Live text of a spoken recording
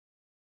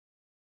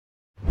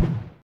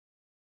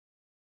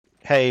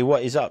Hey,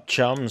 what is up,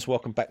 chums?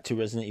 Welcome back to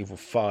Resident Evil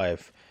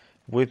 5.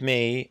 With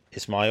me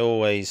is my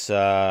always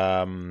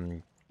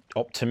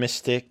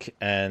optimistic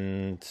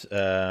and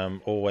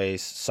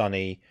always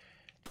sunny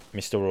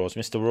Mr. Raws.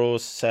 Mr.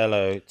 Raws, say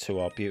hello to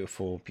our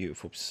beautiful,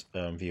 beautiful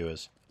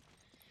viewers.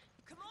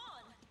 Come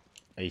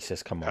on. He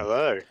says, come on.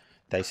 Hello.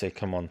 They say,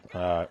 come on.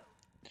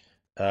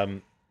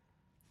 Thanks.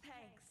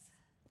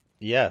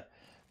 Yeah.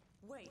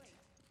 Wait.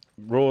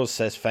 Raws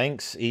says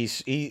thanks.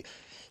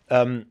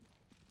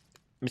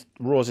 Mr.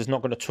 Raws is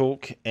not going to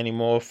talk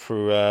anymore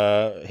through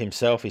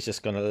himself. He's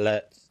just going to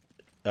let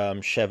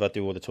Sheva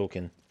do all the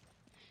talking.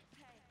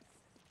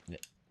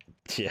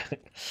 Yeah.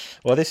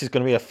 Well, this is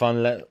going to be a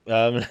fun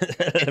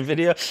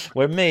video.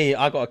 With me,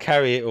 I got to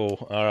carry it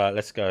all. All right,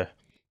 let's go.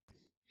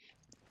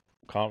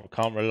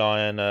 Can't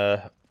rely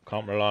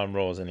on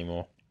Raws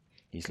anymore.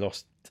 He's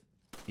lost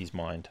his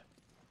mind.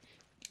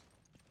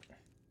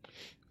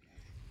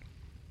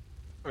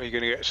 Are you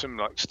going to get some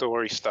like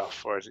story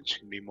stuff, or is it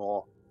just going to be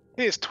more?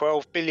 Here's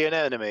 12 billion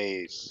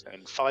enemies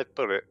and 5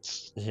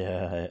 bullets.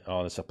 Yeah.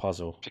 Oh, it's a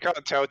puzzle. If you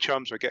can't tell,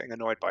 chums, we're getting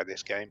annoyed by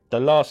this game.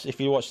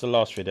 If you watch the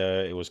last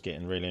video, it was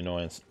getting really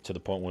annoying to the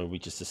point where we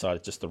just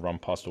decided just to run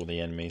past all the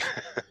enemies.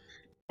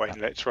 Wait,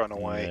 let's run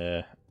away.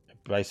 Yeah.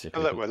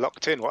 Basically. Oh, look, we're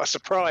locked in. What a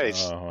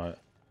surprise! Oh, right.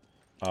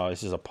 Oh,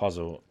 this is a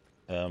puzzle.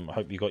 I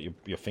hope you got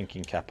your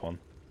thinking cap on.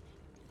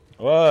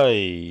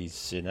 Oi,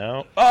 see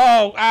now.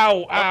 Oh,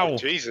 ow, ow! Oh,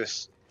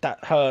 Jesus.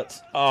 That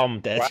hurts. Oh, I'm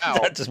dead. Wow.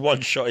 That just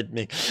one-shotted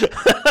me.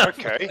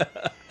 Okay.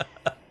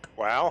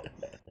 Wow.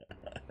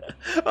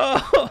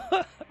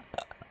 Oh.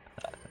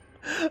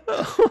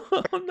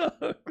 Oh no.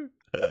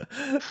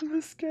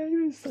 This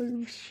game is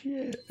so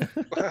shit.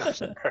 That's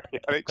very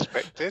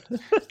unexpected.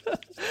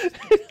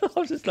 I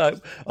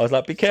was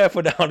like, be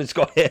careful now, it's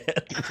got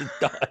hit.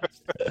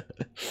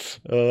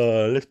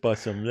 Let's buy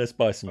some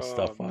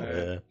stuff out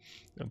here.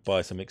 And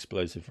buy some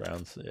explosive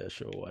rounds. Yeah,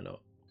 sure, why not?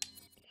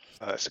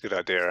 Oh, that's a good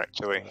idea,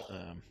 actually.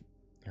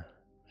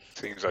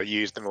 Seems I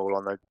used them all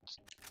on the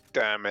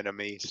damn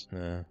enemies.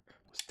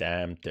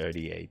 Damn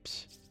dirty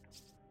apes.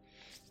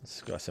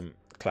 Let's got some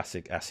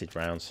classic acid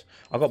rounds.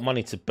 I got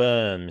money to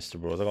burn, Mr.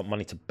 Raws. I got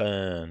money to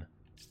burn.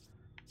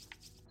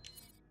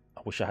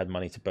 I wish I had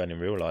money to burn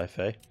in real life,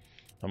 eh?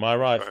 Am I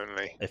right?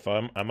 Only.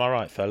 Am I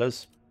right,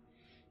 fellas?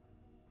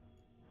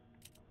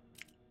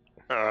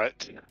 All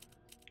right.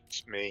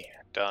 It's me.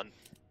 Done.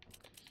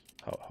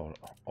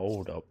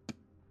 Hold up.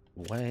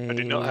 Wait. I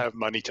did not have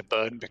money to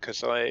burn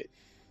because I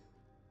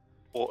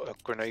bought a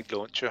grenade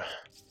launcher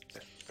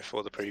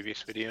before the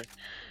previous video.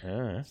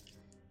 Yeah.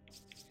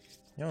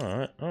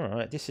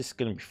 Alright. This is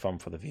going to be fun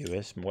for the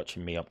viewers,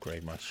 watching me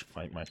upgrade my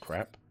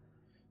crap.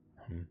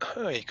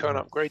 Oh, you can't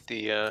upgrade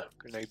the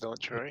grenade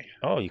launcher, eh?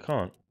 Oh, you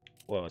can't?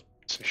 Well,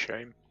 it's a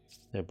shame.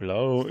 Yeah,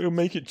 below. It'll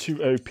make it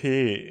too OP.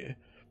 Yeah,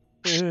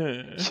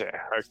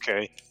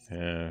 okay.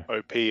 Yeah.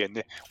 OP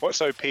what's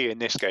OP in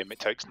this game? It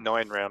takes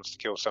 9 rounds to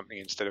kill something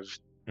instead of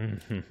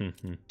 10.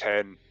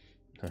 I'm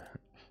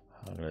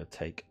gonna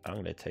take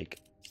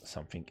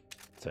something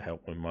to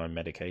help with my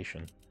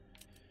medication.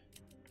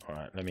 All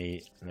right, let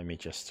me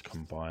just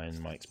combine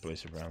my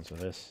explosive rounds with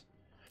this.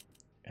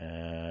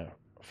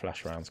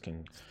 Flash rounds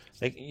can.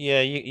 Yeah,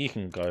 you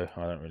can go.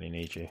 I don't really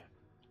need you.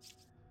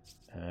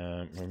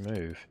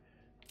 Remove.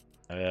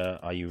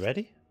 Are you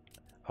ready?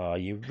 Are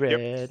you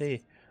ready?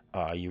 Yep.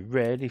 Are you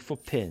ready for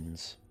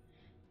pins?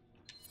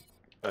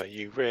 Are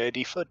you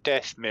ready for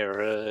death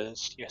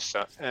mirrors? Yes,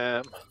 I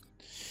am.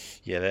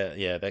 Yeah,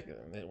 they're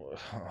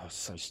oh,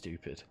 so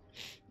stupid.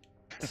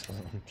 So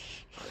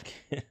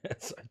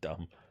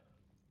dumb.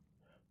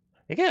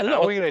 Again,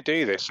 how are we going to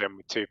do this then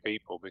with 2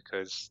 people?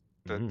 Because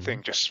the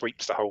thing just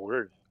sweeps the whole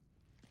room.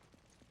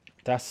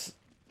 That's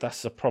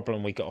a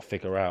problem we got to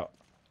figure out.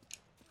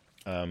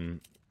 I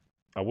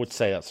would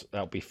say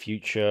that'll be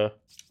future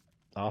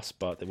us,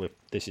 but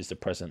this is the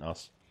present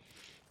us.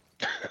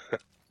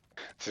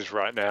 This is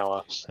right now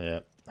us. Yeah,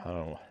 I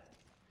don't know.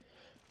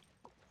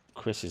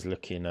 Chris is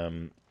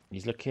looking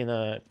he's looking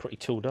pretty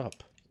tooled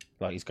up,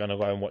 like he's gonna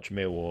go and watch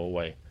Millwall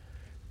away.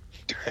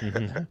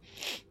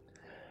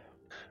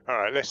 All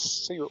right, let's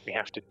see what we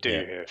have to do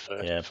here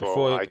first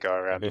before I go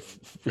around and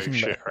move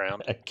shit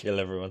around and kill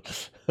everyone.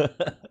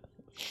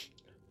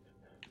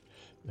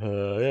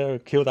 Yeah,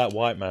 kill that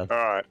white man. All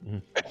right.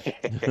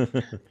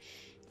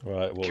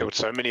 Right. Well, killed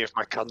so many of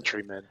my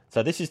countrymen.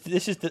 So this is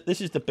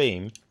the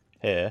beam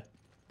here.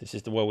 This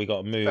is the where we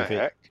got to move the it.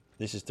 Heck?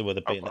 This is the where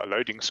the beam. I've got a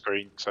loading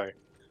screen, so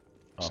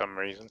for some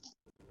reason.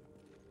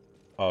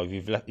 Oh,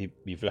 you've left the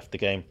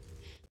game.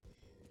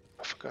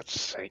 Oh, for God's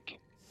sake!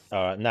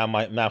 All right, now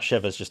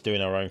Sheva's just doing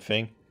her own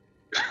thing.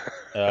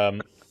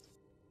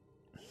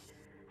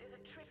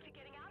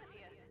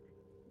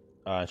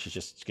 She's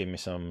just giving me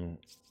some.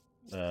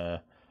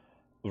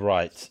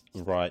 Right.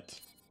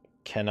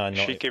 Can I not?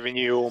 Is she giving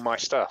you all my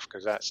stuff?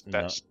 Because that's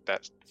no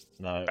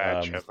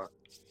bad, Sheva.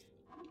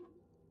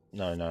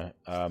 No.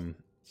 I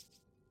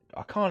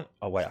can't.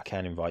 Oh wait, I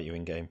can invite you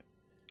in game.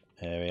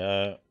 There we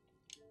go.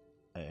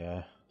 There you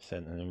go.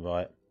 Sent an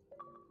invite.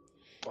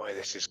 Boy,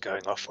 this is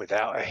going off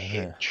without a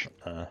hitch.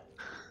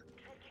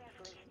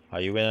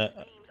 Are you in?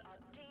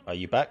 Are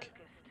you back?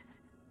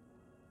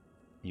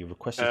 You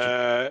requested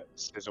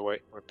Says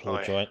await will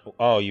reply. join.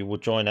 Oh, you will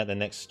join at the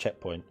next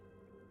checkpoint.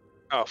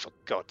 Oh, for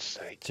God's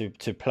sake!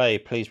 To play,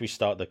 please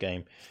restart the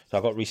game. So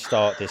I got to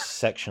restart this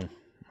section.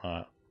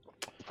 Alright.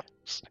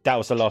 That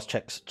was the last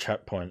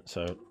checkpoint.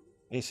 So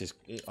this is.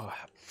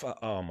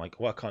 Oh my God!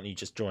 Why can't you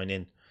just join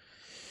in?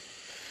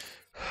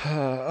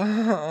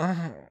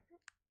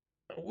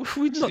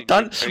 We've not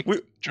done.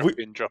 Drop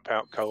in, drop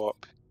out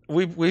co-op.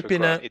 We've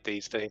been granted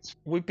these days.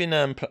 We've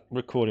been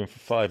recording for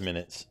 5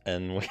 minutes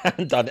and we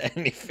haven't done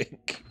anything.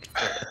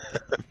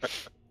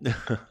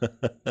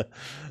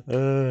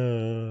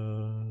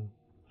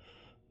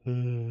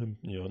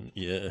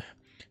 You're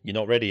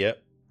not ready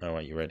yet. Oh,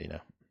 right, you're ready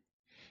now.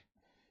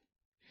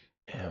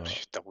 Yeah, I was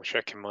just double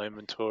checking my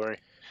inventory.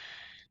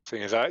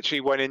 Thing is, I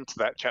actually went into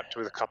that chapter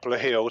with a couple of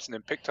heals and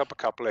then picked up a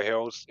couple of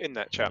heals in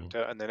that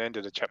chapter and then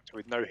ended the chapter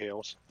with no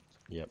heals.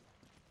 Yep.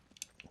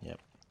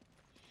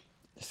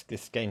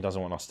 This game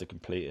doesn't want us to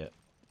complete it.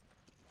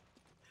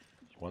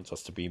 It wants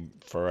us to be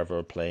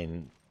forever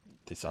playing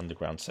this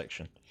underground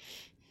section.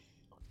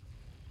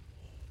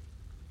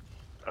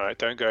 Alright,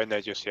 don't go in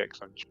there just yet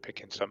because I'm just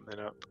picking something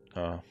up.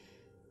 Oh.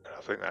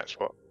 I think that's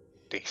what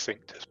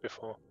desynced us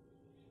before.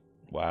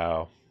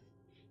 Wow.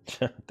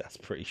 That's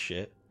pretty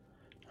shit.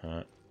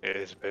 Alright. It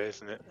is a bit,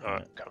 isn't it?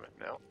 Alright, coming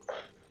now.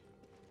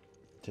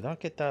 Did I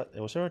get that?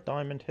 Was there a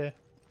diamond here?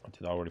 Or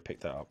did I already pick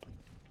that up?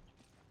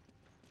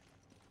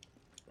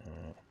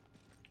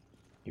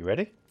 You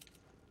ready?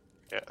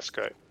 Yeah, let's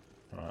go.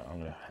 Alright, I'm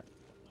gonna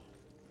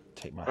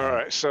take my.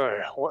 Alright,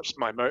 so what's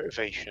my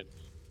motivation?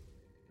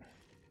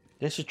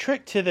 There's a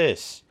trick to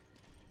this.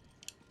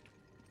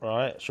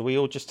 Right? Shall we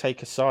all just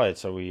take a side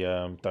so we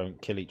don't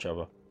kill each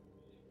other?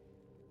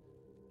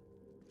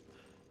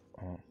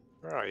 Oh.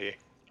 Where are you?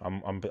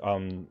 I'm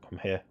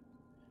here.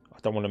 I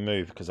don't want to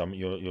move because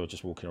you're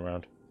just walking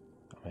around.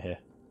 I'm here.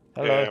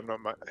 Hello.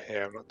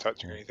 Yeah, I'm not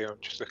touching anything. I'm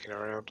just looking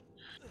around.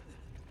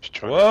 Just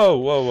trying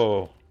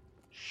whoa!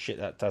 Shit,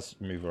 that does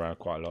move around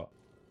quite a lot.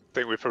 I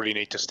think we probably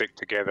need to stick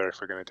together if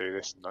we're going to do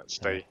this and not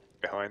stay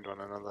behind one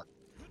another.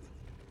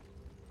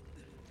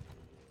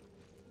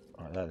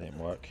 Alright, that didn't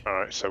work.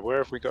 Alright, so where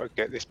have we got to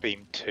get this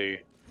beam to?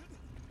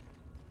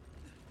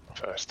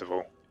 First of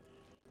all.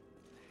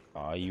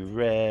 Are you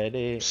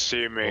ready?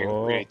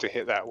 Assuming we need to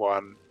hit that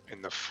one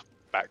in the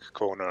back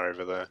corner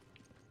over there.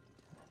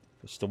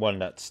 It's the one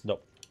that's not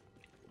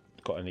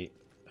got any.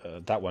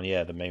 That one,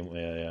 yeah, the main one,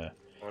 yeah.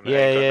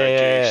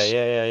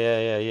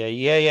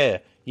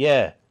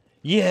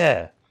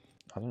 Yeah.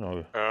 I don't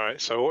know. Alright,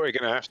 so what we're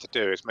going to have to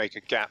do is make a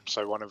gap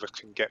so one of us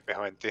can get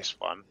behind this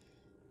one.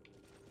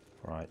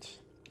 Right.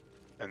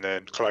 And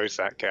then close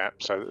that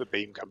gap so that the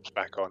beam comes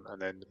back on,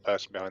 and then the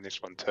person behind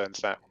this one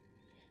turns that one.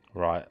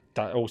 Right.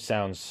 That all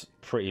sounds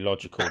pretty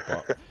logical,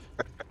 but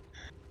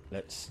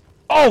let's.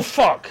 Oh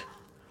fuck!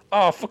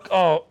 Oh fuck!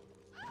 Oh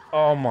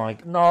my!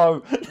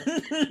 No!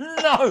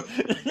 No!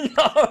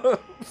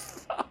 Fuck!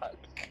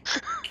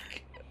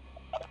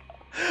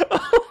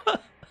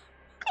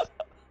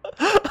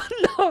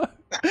 No!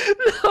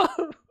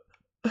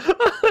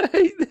 I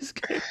hate this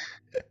game.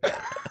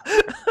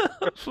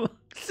 For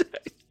fuck's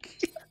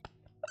sake.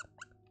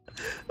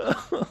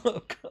 Oh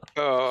god.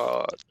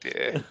 Oh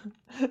dear.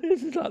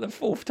 This is like the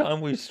 4th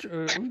time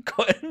we've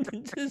got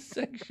into this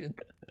section.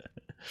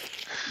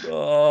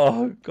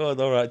 Oh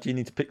god! All right, do you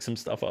need to pick some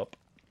stuff up?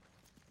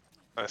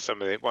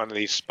 One of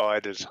these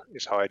spiders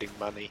is hiding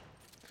money.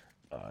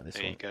 This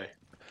there one. you go.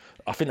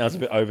 I think that was a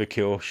bit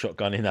overkill,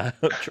 shotgunning that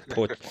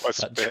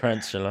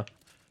tarantula.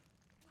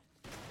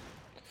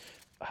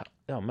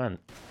 Oh man,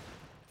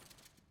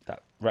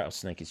 that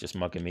rattlesnake is just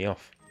mugging me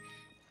off.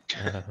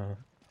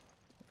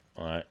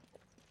 Alright,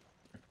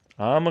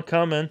 I'm a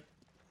coming.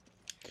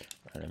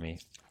 Let me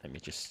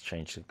just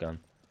change the gun.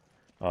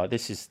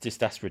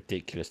 That's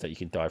ridiculous that you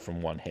can die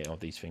from one hit of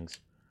these things.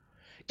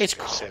 It's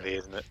silly,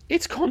 isn't it?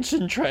 It's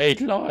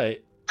concentrated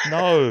light.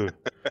 No,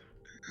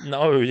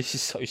 no, this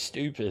is so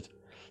stupid.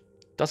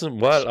 Doesn't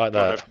work like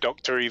that. One of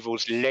Dr.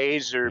 Evil's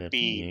laser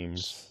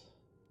beams.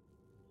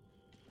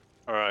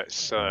 Alright,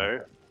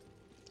 so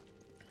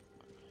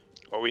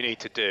what we need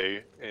to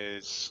do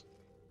is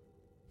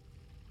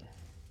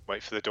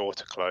wait for the door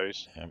to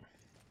close. Yeah.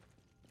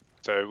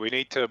 So we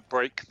need to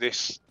break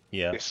this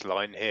Yeah. this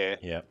line here.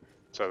 Yeah.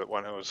 So that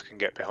one of us can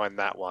get behind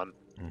that one.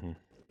 Mhm.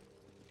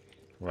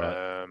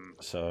 Right.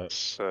 So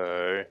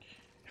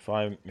if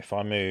I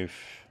move,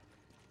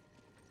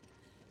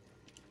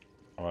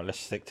 all right, let's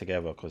stick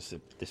together because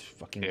this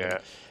fucking. Yeah.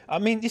 I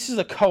mean, this is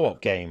a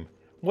co-op game.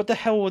 What the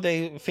hell were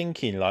they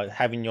thinking? Like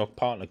having your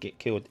partner get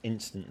killed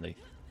instantly?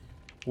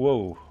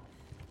 Whoa.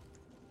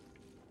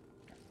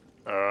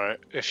 All right.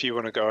 If you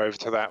want to go over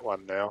to that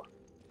one now.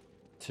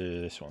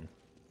 To this one.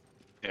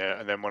 Yeah,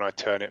 and then when I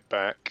turn it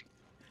back,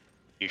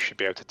 you should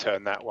be able to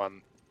turn that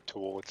one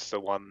towards the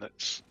one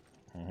that's.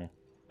 Mm-hmm.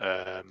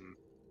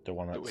 The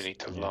one that we need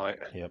to light.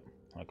 Yep,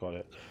 I got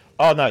it.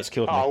 Oh no, it's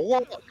killed me. Oh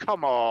what?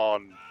 Come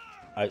on!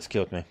 Oh, it's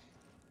killed me.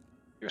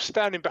 You're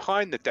standing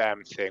behind the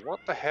damn thing. What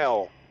the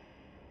hell?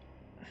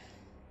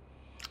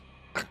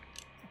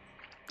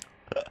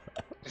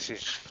 This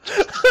is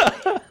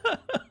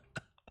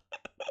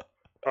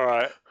all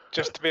right.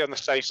 Just to be on the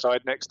safe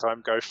side, next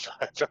time go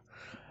further.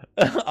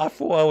 I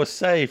thought I was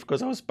safe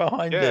because I was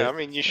behind it. Yeah, I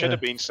mean you should have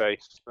been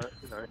safe, but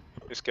you know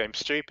this game's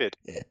stupid.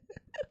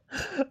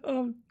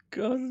 Oh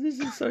god, this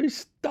is so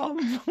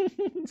dumb.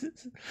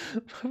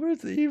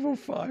 Where's the evil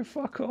 5?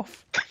 Fuck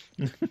off.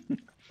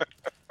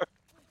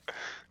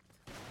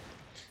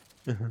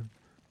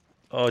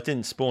 Oh, it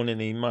didn't spawn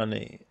any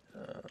money.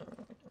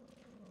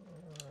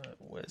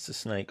 Where's the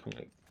snake?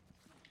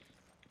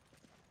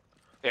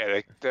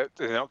 Yeah, they're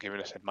not giving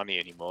us money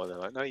anymore. They're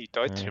like, no, you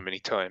died too many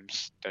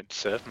times. Don't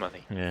deserve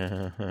money.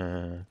 Yeah.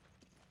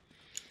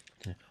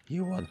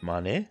 You want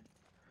money?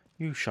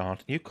 You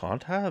shan't. You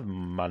can't have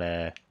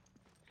money.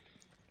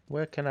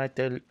 Where can I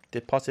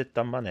deposit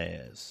the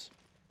monies?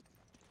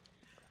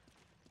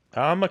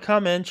 I'm a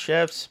coming,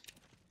 chefs.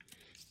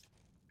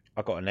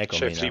 I got an egg on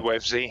me Chefsy now.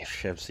 Websy.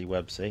 Chefsy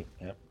Websy.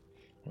 Yep.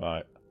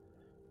 Right.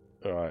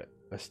 All right.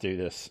 Let's do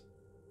this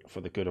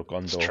for the good of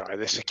Gondor. Let's try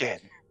this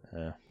again.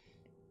 Yeah.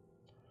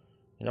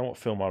 You know what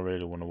film I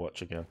really want to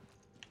watch again?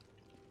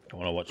 I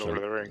want to watch Lord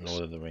of the Rings.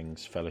 Lord of the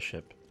Rings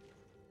Fellowship.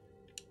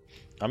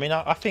 I mean,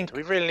 I think Do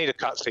we really need a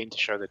cutscene to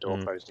show the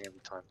door closing every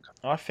time?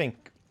 I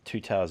think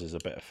Two Towers is a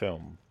better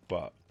film,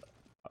 but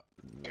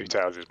Two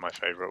Towers is my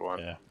favourite one.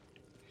 yeah,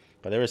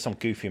 but there is some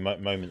goofy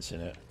moments in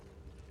it,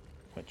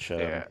 which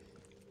Yeah.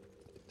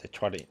 they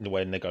tried it in the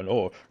way and they're going,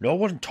 "Oh, no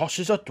one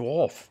tosses a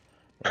dwarf."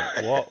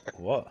 Like, what?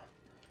 What?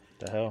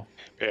 The hell?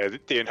 Yeah,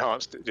 the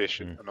enhanced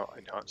edition, or not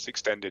enhanced,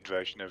 extended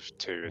version of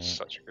 2 is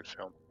such a good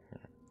film.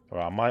 All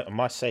right, am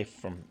I safe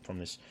from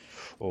this?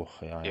 Oh,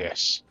 yeah. I am.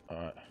 Yes. All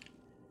right.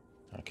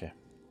 Okay.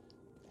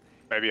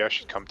 Maybe I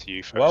should come to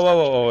you first.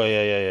 Whoa,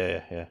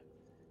 yeah.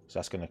 So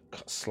that's gonna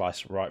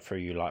slice right through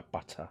you like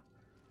butter.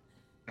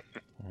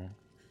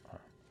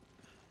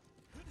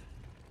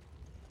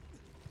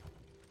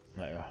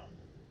 There you are.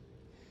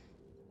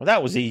 Well,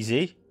 that was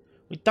easy.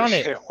 We've done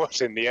it. It was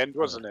in the end,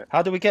 wasn't it?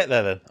 How do we get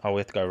there then? Oh, we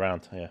have to go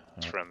around. Yeah.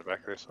 It's around the back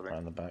of this, I think.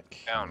 Around the back.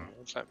 Down.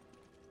 What's that?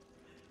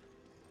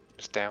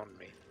 Just down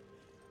me.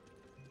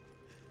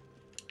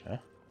 Yeah.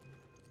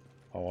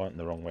 Oh, I went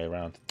the wrong way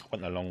around. I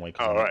went the long way.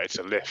 Oh, right, it's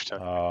a lift. Huh?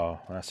 Oh,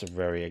 that's a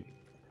very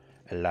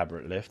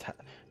elaborate lift. Can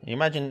you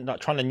imagine like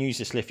trying to use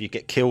this lift, you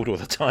get killed all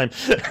the time.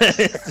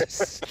 I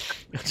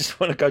just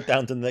want to go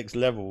down to the next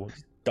level,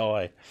 just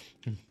die.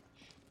 And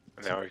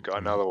now we've got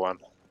another one.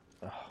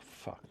 Oh,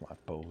 fuck my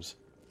balls.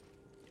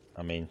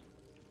 I mean,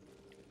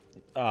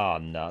 oh,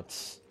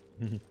 nuts.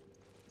 Okay,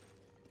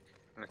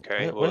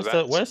 Where's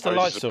well, where's the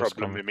light a source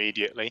problem coming?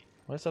 immediately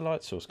Where's the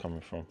light source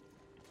coming from?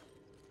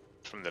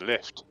 from the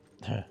lift.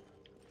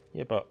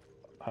 Yeah, but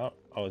how?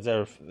 Oh,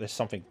 there's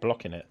something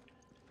blocking it.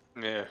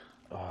 Yeah.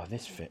 Oh,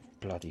 this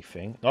bloody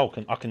thing. Oh,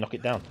 I can knock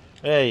it down.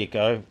 There you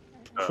go.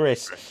 Oh,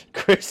 Chris,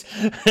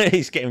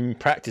 he's getting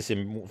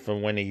practicing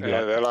from when he.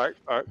 Yeah, they're like,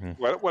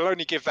 well, we'll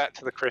only give that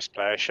to the Chris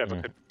player.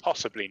 Sheva could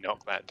possibly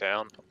knock that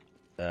down.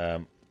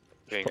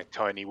 Being a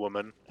tiny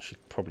woman. She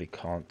probably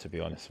can't, to be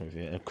honest with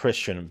you. And Chris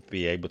shouldn't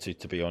be able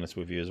to be honest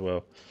with you as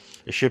well.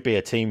 It should be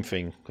a team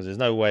thing, because there's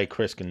no way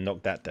Chris can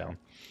knock that down.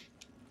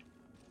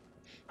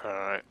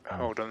 Alright,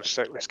 hold on a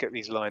sec. Let's get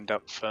these lined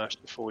up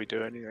first before we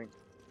do anything.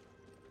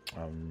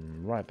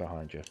 Right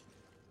behind you.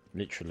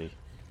 Literally.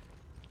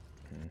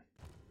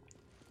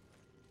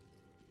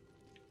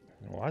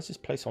 Why is this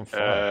place on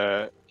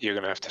fire? You're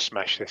going to have to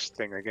smash this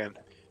thing again.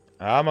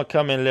 I'm a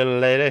coming, little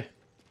lady.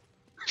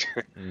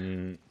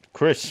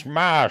 Chris,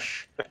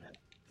 smash!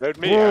 Let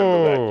me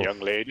handle that, young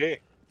lady.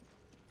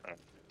 Right.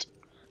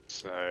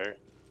 So...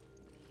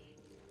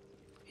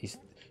 He's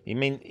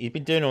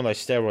been doing all those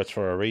steroids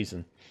for a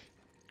reason.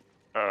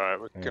 Alright,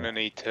 we're going to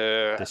need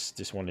to...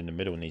 This one in the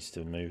middle needs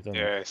to move, doesn't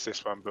Yeah, it's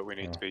this one, but we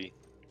need to be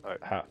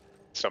like, it?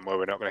 somewhere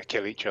we're not going to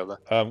kill each other.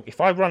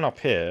 If I run up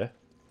here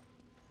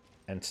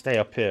and stay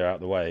up here out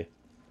the way,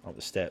 up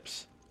the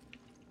steps,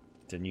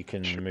 then you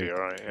can Should move. be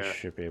alright, yeah. You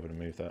should be able to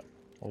move that.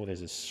 Oh,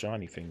 there's a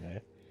shiny thing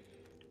there.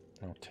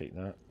 I'll take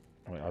that.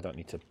 Wait, I don't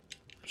need to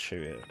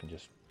shoot it. I can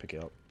just pick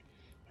it up.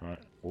 Alright.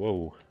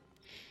 Whoa.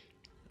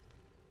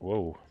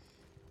 Whoa.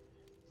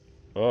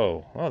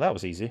 Oh, that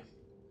was easy.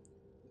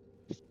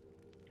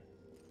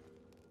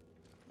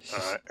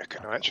 Alright,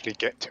 can I actually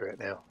get to it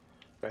now?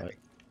 Right.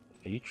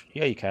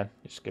 Yeah, you can.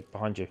 Just get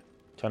behind you.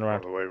 Turn All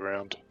around. the way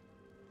around.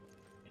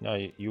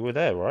 No, you were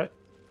there, right?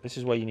 This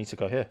is where you need to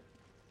go here.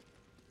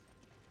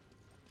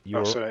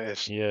 So it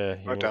is. Yeah.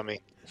 Oh,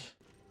 dummy.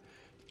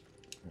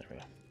 There we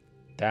go.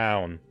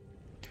 Down.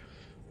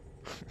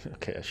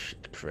 Okay,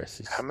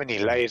 Chris. How many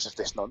layers of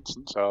this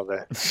nonsense are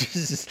there?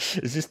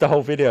 Is this the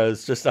whole video?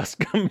 It's just us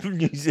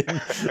using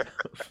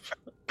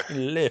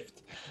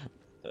lift.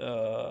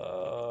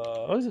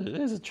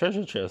 There's a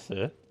treasure chest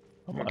here.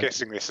 I'm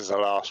guessing this is the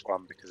last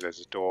one because there's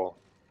a door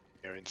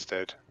here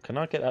instead. Can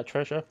I get that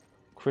treasure?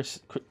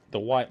 Chris, the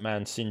white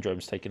man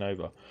syndrome's taking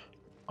over.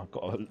 I've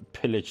got to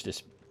pillage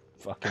this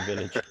fucking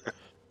village.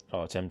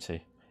 Oh, it's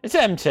empty. It's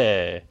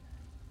empty!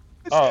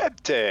 It's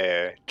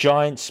empty!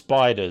 Giant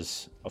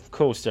spiders. Of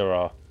course there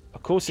are.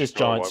 Of course there's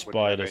giant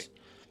why wouldn't there spiders.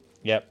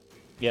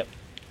 Yep.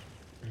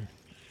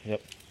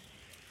 Yep.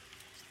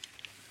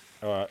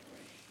 Alright.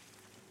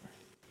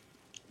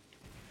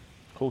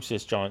 Of course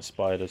there's giant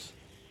spiders.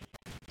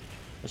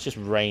 Let's just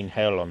rain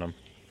hell on them.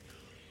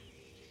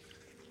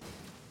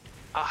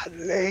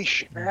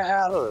 Unleash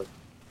hell!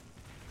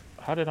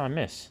 How did I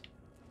miss?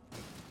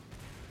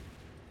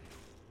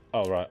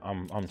 Oh right,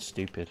 I'm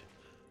stupid.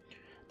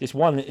 This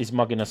one is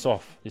mugging us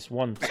off. This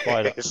one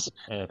spider. it's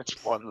Yeah,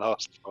 one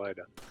last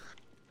spider.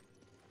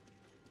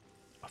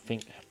 I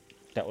think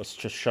that was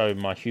just showing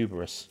my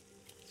hubris.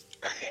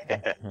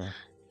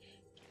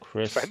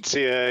 Chris.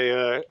 Fancy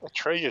a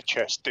treasure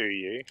chest, do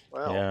you?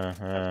 Well,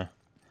 Yeah.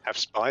 have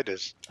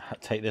spiders.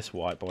 Take this,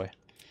 white boy.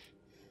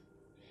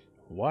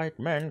 White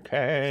men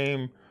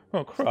came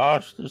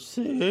across the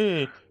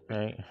sea.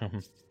 Right.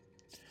 I'm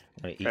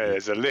gonna eat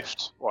There's a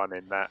lift one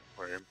in that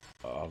room.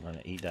 Oh, I'm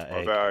gonna eat that What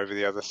egg. about over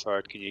the other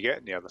side? Can you get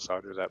in the other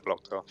side with that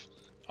blocked off?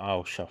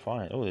 Oh, shall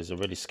fine. Oh, there's a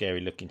really scary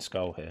looking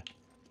skull here.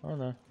 Oh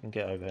no, I can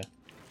get over here.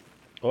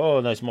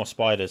 Oh, there's more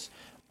spiders.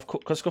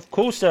 Because of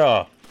course there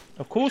are.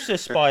 Of course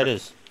there's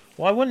spiders.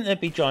 Why wouldn't there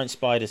be giant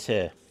spiders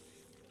here?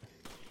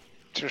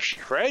 To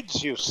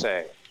shreds, you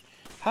say?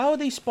 How are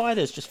these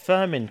spiders just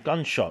firming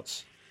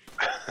gunshots?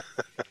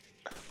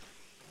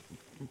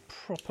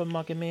 Proper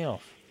mugging me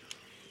off.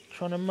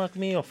 Trying to mug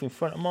me off in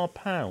front of my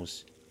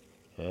pals.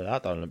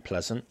 That don't look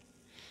pleasant.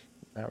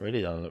 That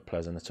really don't look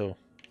pleasant at all.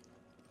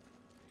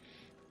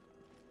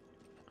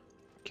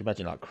 Can you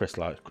imagine like Chris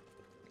like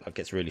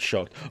gets really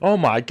shocked. Oh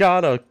my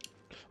god,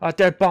 a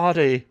dead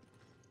body.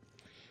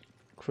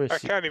 Chris, I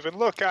can't even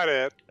look at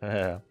it.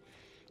 yeah,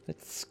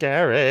 it's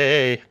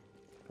scary.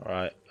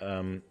 Alright,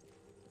 alright,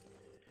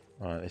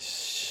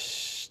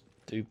 this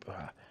stupid.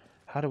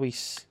 How do we?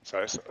 So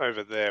it's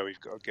over there. We've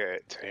got to get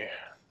it to.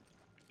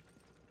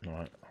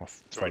 Alright, I'll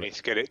So we need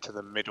to get it to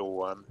the middle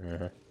one,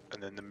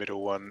 and then the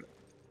middle one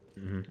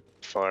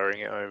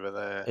firing it over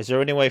there. Is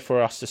there any way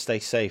for us to stay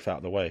safe out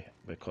of the way?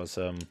 Because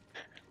Well,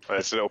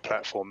 there's a little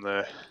platform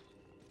there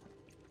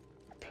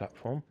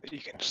platform. that you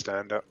can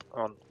stand up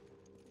on.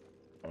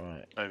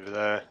 Alright, Over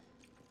there.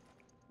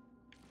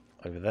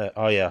 over there.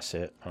 Oh yeah, I see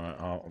it. Alright,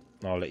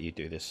 I'll let you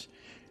do this.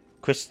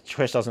 Chris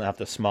doesn't have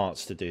the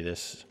smarts to do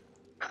this.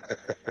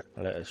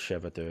 I'll let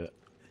Sheva do it.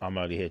 I'm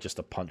only here just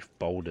to punch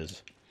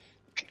boulders.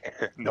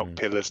 Knock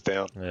pillars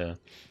down. Yeah.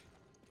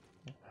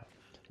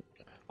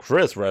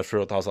 Chris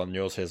Redfield doesn't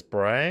use his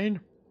brain.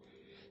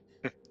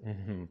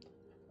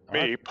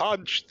 Me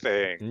punch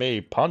thing.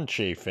 Me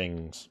punchy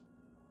things.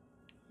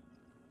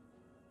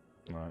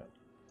 Right.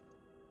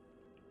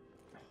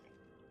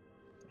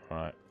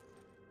 Right.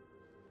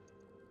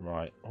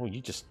 Right. Oh,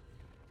 you just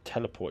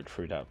teleported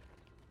through that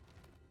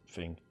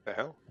thing. The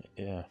hell?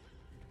 Yeah.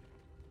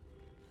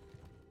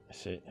 I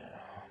see.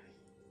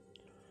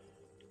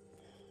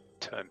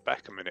 Turned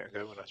back a minute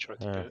ago when I tried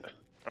to do it.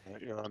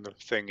 Alright, you're on the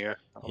thing, yeah?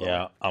 Hold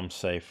Yeah, I'm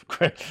safe.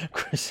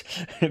 Chris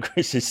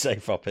is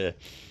safe up here.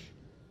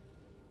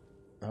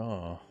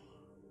 Oh.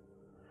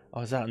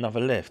 Oh, is that another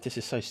lift? This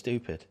is so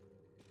stupid.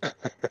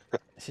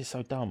 This is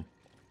so dumb.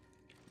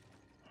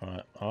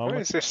 Alright. on. What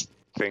is this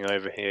thing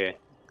over here?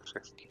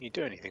 Can you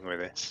do anything with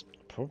this?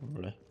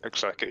 Probably.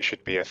 Looks like it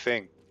should be a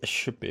thing. It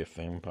should be a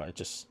thing, but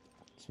it's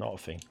not a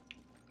thing.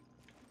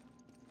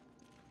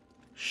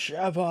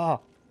 Sheva!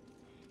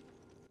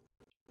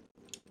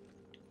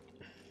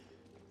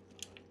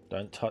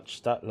 Don't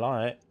touch that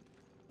light.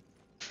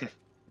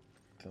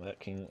 That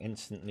can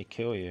instantly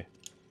kill you.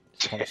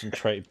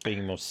 Concentrated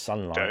beam of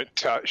sunlight. Don't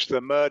touch the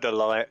murder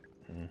light.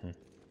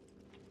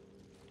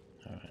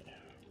 Alright.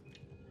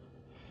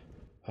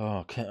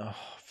 Oh,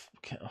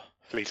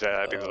 Please let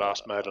that be the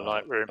last murder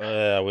light room.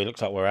 yeah, we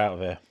looks like we're out of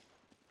here.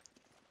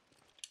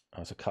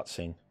 Oh, it's a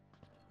cutscene.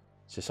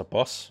 Is this a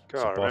boss? It's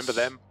a God, remember boss.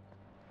 them?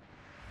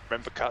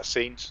 Remember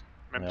cutscenes?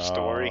 Remember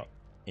story?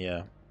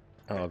 Yeah.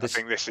 Oh, I this.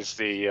 think this is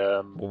the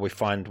Will we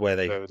find where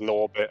they? the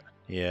lore bit.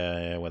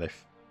 Yeah, where they.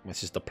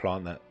 This is the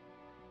plant that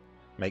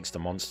makes the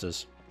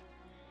monsters.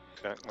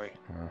 Exactly.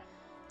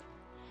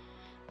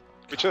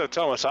 Which at the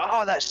time I was like,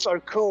 oh, that's so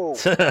cool.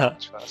 It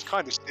That's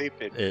kind of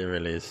stupid.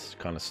 really is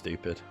kind of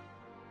stupid.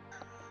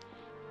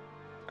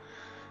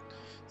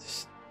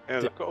 Yeah,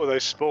 look at all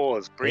those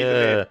spores. Breathe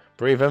them in.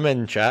 Breathe them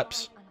in,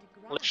 chaps.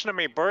 Listen to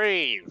me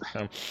breathe.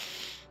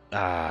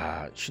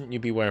 Shouldn't you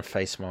be wearing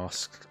face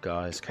masks,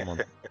 guys? Come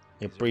on.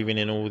 You're breathing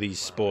in all these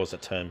spores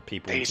that turn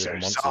people These into are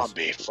monsters.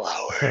 zombie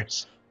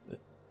flowers.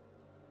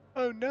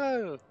 Oh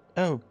no.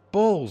 Oh,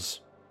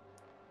 balls.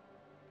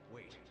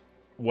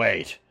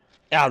 Wait.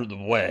 Out of the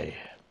way.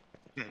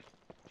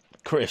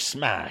 Chris,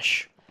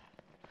 smash.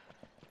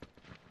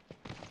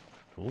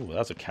 Ooh,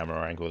 that's a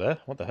camera angle there.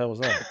 What the hell was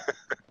that?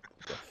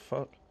 What the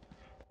fuck?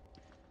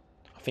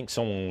 I think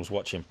someone was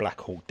watching Black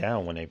Hawk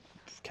Down when they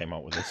came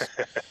up with this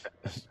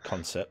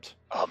concept.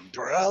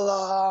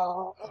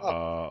 Umbrella.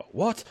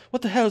 What?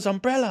 What the hell is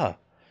Umbrella?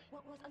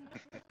 What was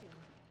Umbrella doing?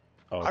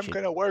 Oh, I'm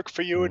gonna work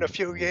for you in a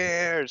few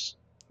years.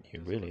 He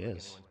really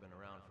is.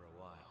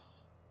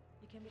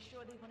 You can be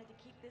sure they wanted to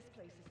keep this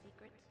place a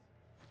secret.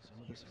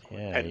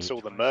 Yeah. Hence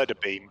all the murder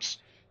beams.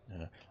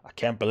 I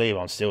can't believe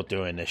I'm still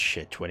doing this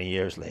shit 20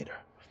 years later.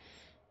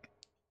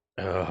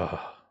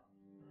 Oh,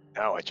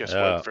 Now I just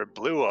went for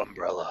blue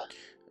umbrella.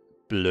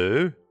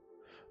 blue.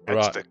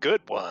 That's Right. the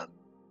good one.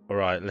 All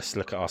right. Let's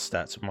look at our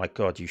stats. My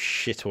God, you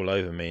shit all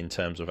over me in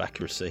terms of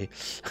accuracy.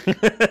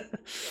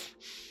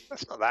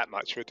 That's not that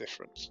much of a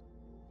difference.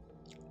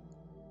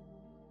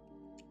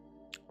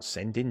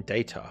 Send in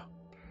data.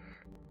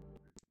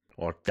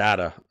 Or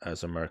data,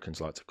 as Americans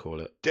like to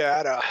call it.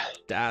 Data.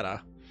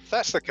 Data. If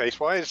that's the case,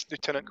 why is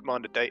Lieutenant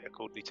Commander Data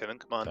called Lieutenant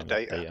Commander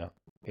Data? Data.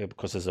 Yeah,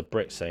 because there's a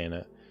Brit saying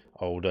it.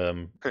 Old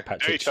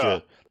Patrick Data.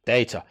 Stewart.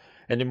 Data.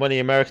 And then when the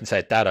Americans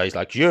say data, he's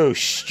like, you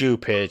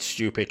stupid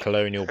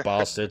colonial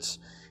bastards.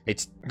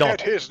 It's not.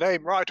 Get his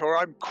name right or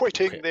I'm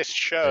quitting this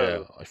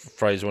show. Yeah, I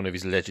phrase one of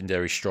his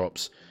legendary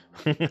strops.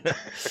 He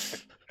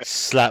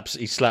slaps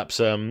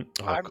I'm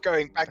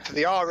going back to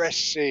the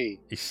RSC.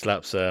 he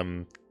slaps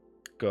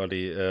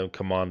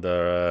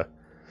Commander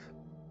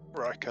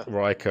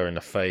Riker in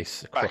the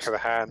face. Back of the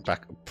hand.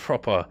 Back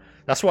proper.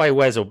 That's why he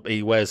has a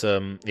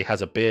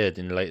beard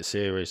in the later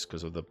series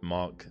because of the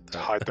mark. To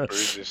hide the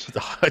bruises.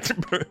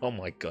 Oh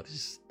my God,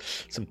 it's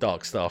some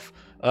dark stuff.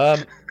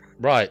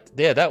 Right,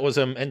 yeah, that was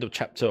end of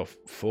chapter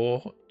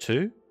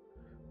 4-2.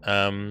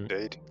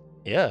 Indeed.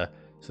 Yeah,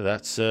 so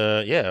that's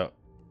yeah.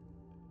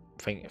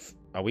 I think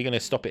are we going to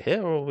stop it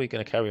here or are we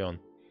going to carry on?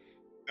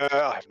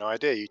 I have no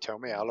idea. You tell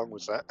me. How long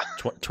was that?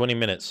 20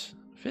 minutes.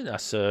 I think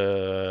that's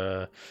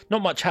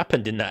not much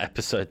happened in that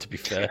episode, to be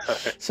fair.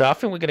 So I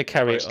think we're going to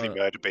carry Mostly it on.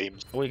 murder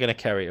beams. We're going to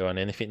carry it on,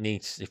 and if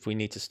we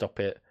need to stop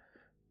it,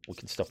 we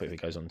can stop it if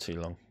it goes on too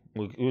long.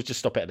 We'll just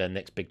stop it at the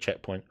next big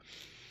checkpoint.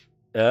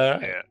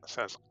 Yeah,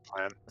 sounds like a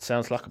plan.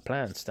 Sounds like a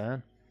plan,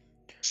 Stan.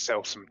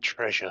 Sell some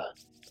treasure.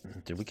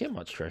 Did we get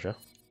much treasure?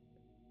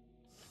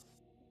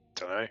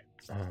 Don't know.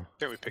 Oh, I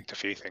think we picked a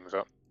few things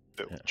up.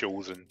 Little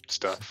jewels and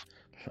stuff.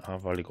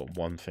 I've only got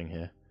one thing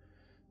here.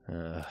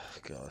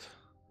 God.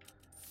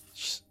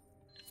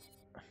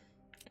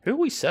 Who are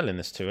we selling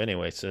this to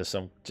anyway? To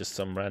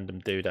some random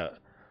dude at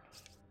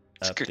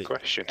That's a good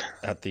question.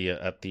 At the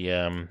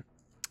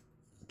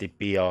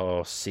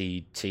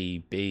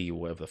BRCTB or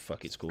whatever the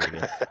fuck it's called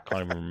again.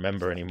 Can't even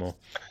remember anymore.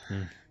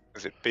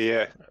 Is it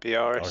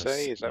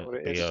BRSA? Is that what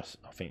it is?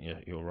 I think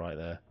you're right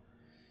there.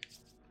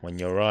 When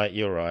you're right,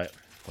 you're right.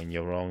 When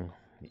you're wrong,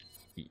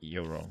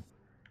 you're wrong.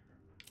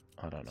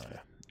 I don't know.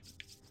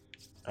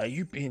 Are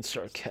you being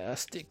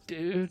sarcastic,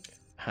 dude?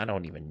 I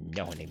don't even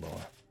know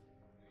anymore.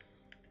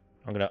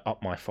 I'm gonna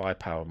up my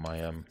firepower,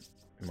 my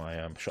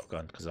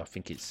shotgun, because I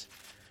think it's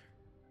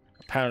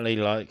apparently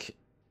like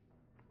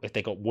if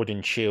they got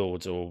wooden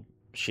shields or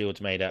shields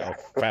made out of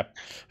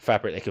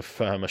fabric, they could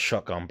firm a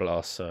shotgun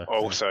blast. So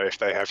also, if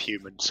they have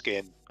human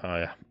skin. Oh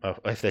yeah. Oh,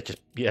 if they're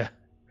just yeah.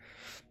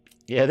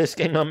 This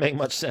game don't make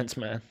much sense,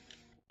 man.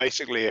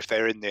 Basically, if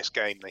they're in this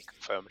game, they can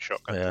firm a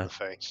shotgun to the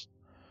face.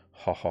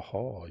 Ha ha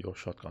ha! Your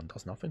shotgun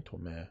does nothing to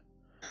me.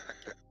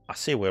 I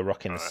see we're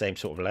rocking the same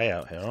sort of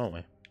layout here, aren't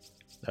we?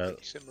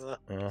 Pretty similar.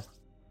 I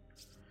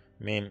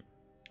mean,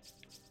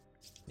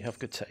 you have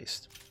good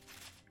taste.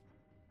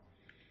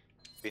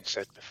 Been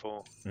said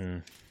before.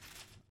 Mm.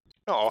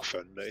 Not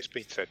often, but it's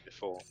been said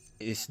before.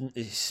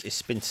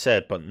 It's been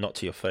said, but not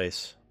to your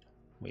face.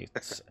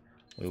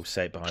 We'll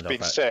say it behind our back.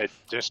 It's been said,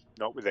 just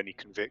not with any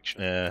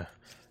conviction. Yeah.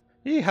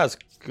 He has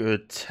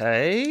good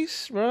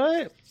taste,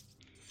 right?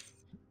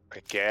 I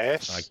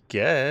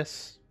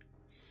guess.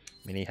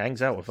 I mean, he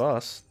hangs out with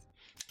us.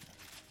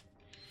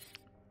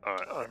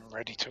 Alright, I'm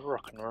ready to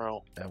rock and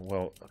roll.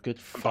 Well, good.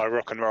 And by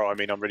rock and roll, I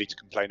mean I'm ready to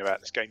complain about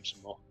this game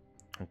some more.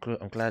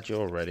 I'm glad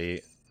you're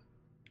ready,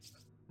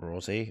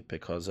 Rosie,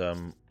 because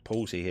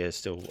Paulsy here is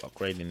still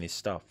upgrading his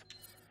stuff.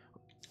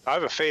 I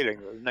have a feeling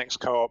that the next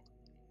co-op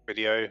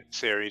video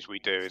series we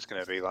do is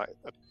going to be like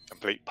a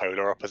complete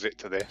polar opposite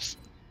to this.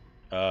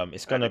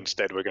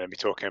 Instead, we're going to be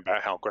talking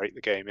about how great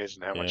the game is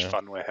and how much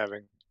fun we're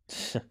having.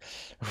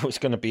 It's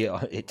going to be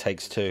It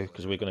Takes Two,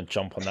 because we're going to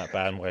jump on that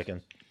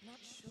bandwagon.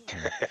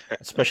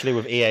 Especially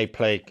with EA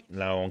Play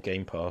now on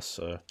Game Pass.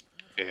 So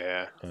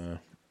yeah.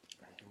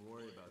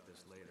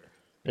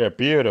 Yeah,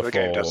 beautiful. The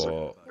game does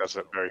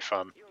look very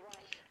fun.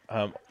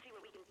 I'm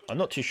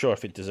not too sure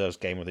if it deserves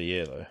Game of the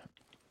Year though.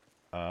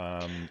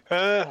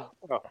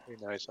 Well, who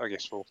knows? I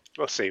guess we'll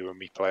see when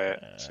we play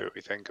it. See what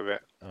we think of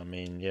it. I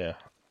mean, yeah.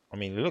 I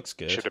mean, it looks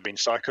good. Should have been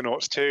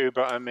Psychonauts 2,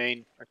 but I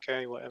mean,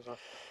 okay, whatever.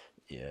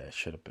 Yeah, it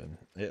should have been.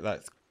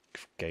 That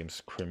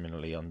game's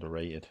criminally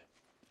underrated.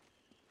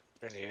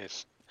 It really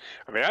is.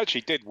 I mean, it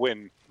actually did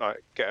win,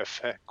 get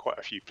quite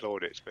a few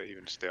plaudits, but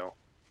even still.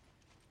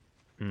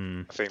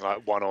 I think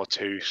like one or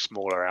two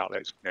smaller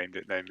outlets named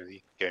it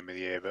Game of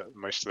the Year, but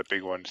most of the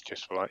big ones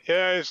just were like,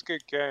 yeah, it's a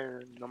good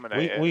game,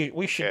 nominate it.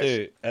 We should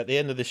do, at the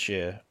end of this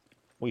year,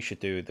 we should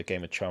do the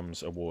Game of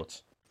Chums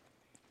Awards.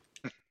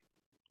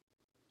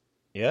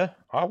 Yeah,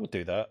 I would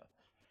do that.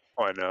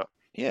 Why not?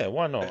 Yeah,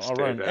 why not?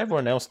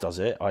 Everyone else does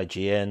it.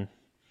 IGN,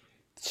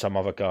 some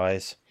other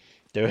guys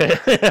do it.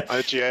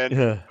 IGN,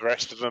 the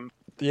rest of them.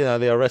 Yeah,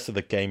 the rest of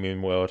the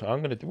gaming world.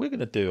 We're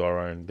gonna do our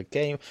own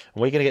game.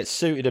 And we're gonna get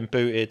suited and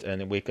booted,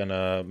 and we're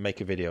gonna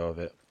make a video of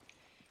it.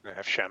 They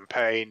have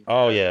champagne.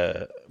 Oh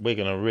yeah, we're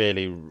gonna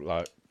really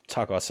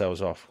tug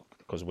ourselves off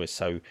because we're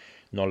so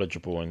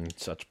knowledgeable and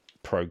such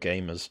pro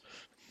gamers.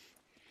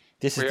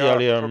 This is the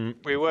only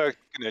we were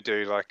gonna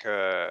do like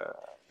a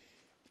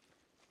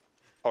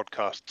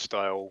podcast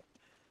style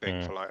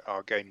thing for like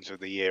our games of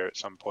the year at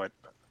some point.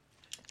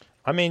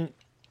 I mean,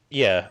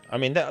 yeah, I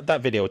mean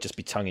that video would just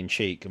be tongue in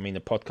cheek. I mean, the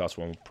podcast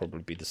one would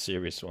probably be the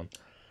serious one.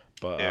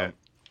 But Yeah.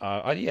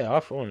 I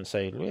want to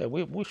say, yeah,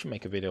 we should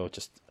make a video of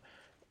just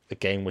a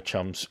game with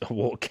Chums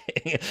award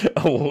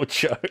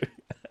show.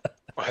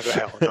 Why the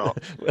hell not?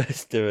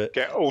 Let's do it.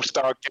 Get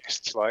all-star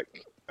guests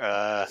like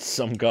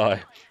some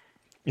guy.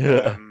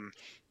 Yeah.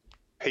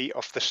 Pete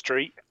off the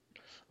street.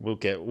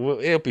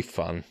 It'll be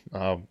fun.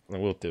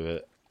 We'll do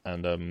it,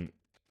 and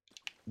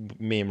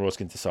me and Ross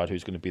can decide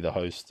who's going to be the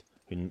host,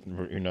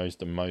 who knows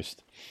the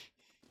most.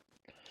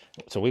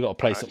 So we got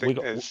to play.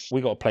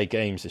 We got to play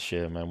games this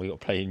year, man. We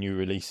got to play new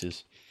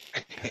releases.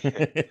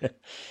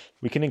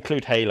 We can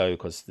include Halo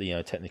because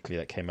technically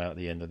that came out at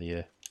the end of the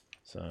year.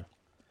 So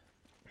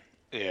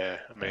yeah,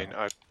 I mean,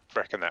 I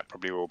reckon that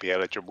probably will be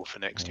eligible for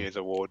next year's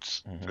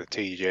awards for the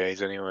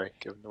TGAs anyway,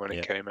 given when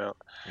it came out.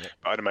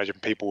 But I'd imagine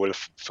people will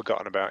have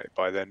forgotten about it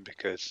by then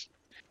because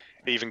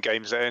even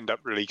games that end up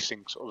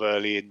releasing sort of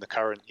early in the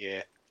current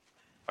year,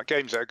 like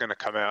games that are going to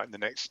come out in the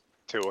next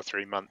 2 or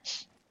 3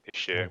 months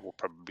this year, will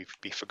probably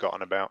be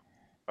forgotten about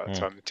by the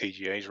time the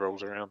TGAs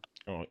rolls around.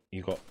 Oh,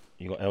 you got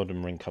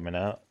Elden Ring coming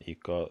out. You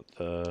got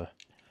the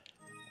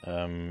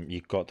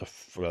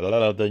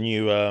the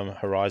new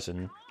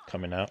Horizon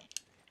coming out.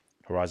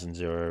 Horizon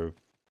Zero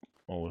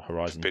or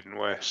Horizon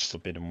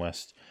Forbidden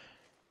West.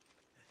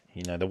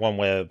 The one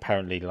where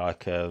apparently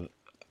like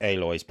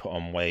Aloy's put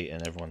on weight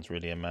and everyone's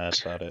really mad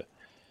about it.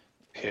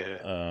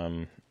 Yeah.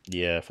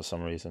 Yeah, for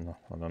some reason.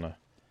 I don't know.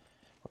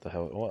 What the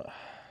hell? What?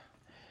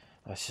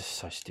 That's just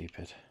so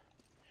stupid.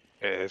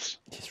 It is.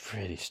 It's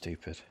really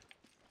stupid.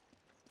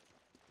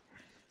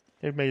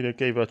 It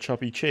gave her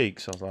chubby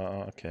cheeks. I was like,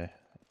 oh, okay.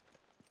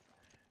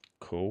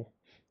 Cool.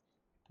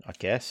 I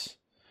guess.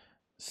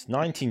 It's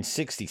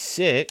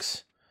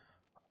 1966.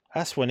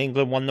 That's when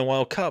England won the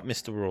World Cup,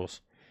 Mr.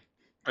 Ross.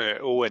 It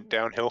all went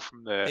downhill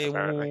from there,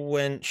 apparently. It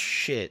went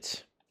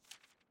shit.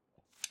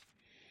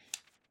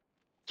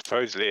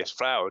 Supposedly, this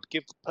flower would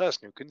give the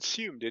person who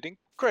consumed it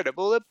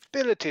incredible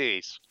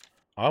abilities.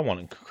 I want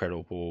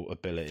incredible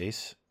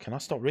abilities. Can I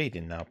stop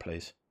reading now,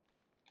 please?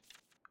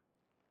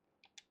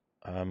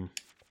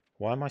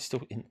 Why am I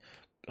still in?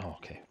 Oh,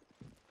 okay.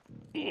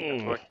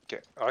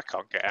 I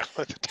can't get out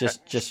of the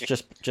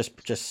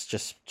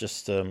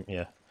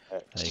yeah.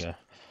 There you go.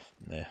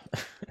 Yeah.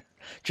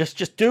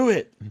 just do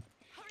it.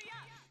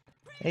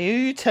 Hey, who are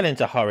you telling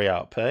to hurry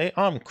up, eh?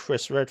 I'm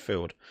Chris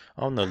Redfield.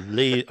 I'm the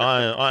lead.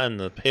 I am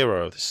the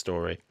hero of this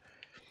story.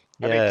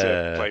 I need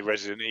to play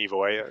Resident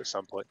Evil 8 at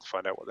some point to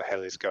find out what the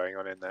hell is going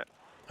on in that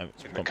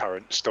in the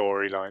current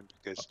storyline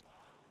because.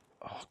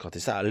 Oh God,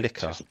 is that a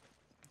liquor?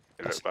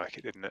 It looked like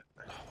it, didn't it?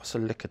 What's a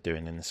liquor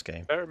doing in this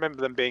game? I don't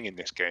remember them being in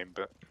this game,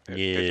 but it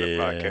did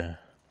look like it.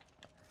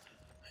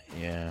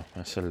 Yeah,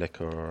 that's a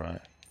liquor,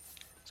 alright.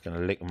 It's gonna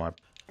lick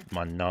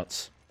my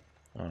nuts.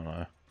 I don't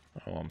know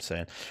what I'm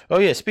saying. Oh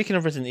yeah, speaking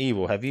of Resident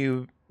Evil, have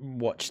you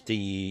watched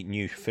the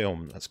new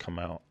film that's come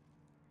out?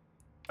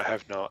 I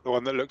have not. The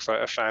one that looks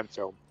like a fan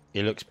film.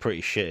 It looks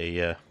pretty shitty,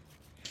 yeah.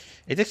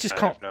 They just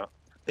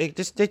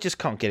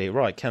can't get it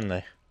right, can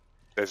they?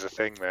 There's a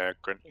thing there,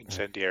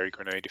 incendiary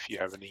grenade, if you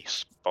have any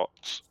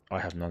spots. I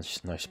have no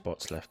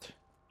spots left.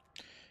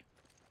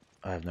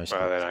 I have no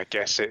spots. Well, then I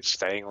guess it's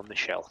staying on the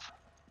shelf.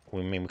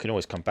 We can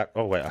always come back.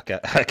 Oh, wait,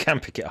 I can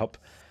pick it up.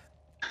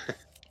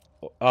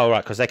 Oh,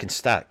 right, because they can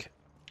stack.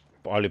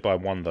 But I only buy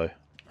one, though.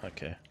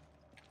 Okay.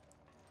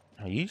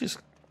 Oh, you just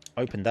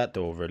opened that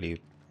door really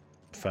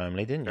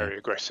firmly, didn't you? Very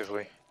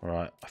aggressively.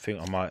 Right, I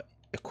think I might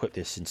equip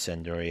this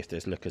incendiary if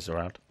there's lookers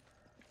around.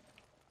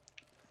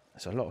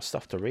 There's a lot of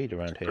stuff to read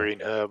around here.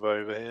 Green herb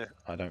over here.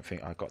 I don't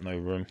think I got no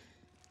room.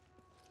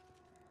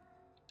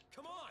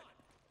 Come on.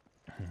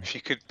 If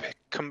you could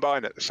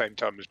combine at the same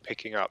time as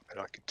picking up,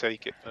 then I could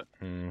take it.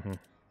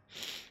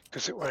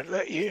 Because it won't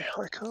let you.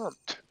 I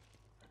can't.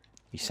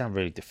 You sound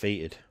really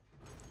defeated.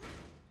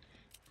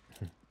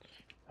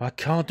 I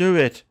can't do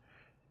it.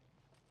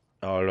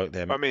 Oh, look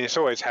there. I mean, it's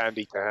always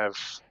handy to have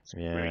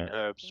green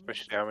herbs,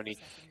 especially how many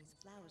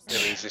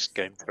enemies this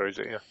game throws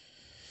at you.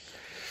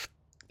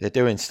 They're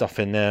doing stuff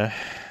in there.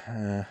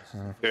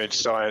 Doing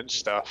science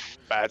stuff,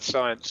 bad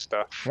science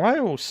stuff. Why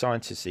are all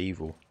scientists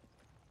evil?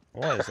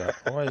 Why is that?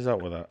 Why is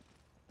that with that?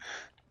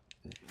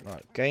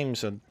 Like,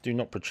 games do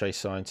not portray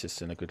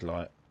scientists in a good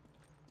light.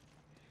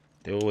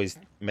 They're always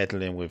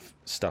meddling with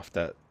stuff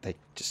that they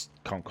just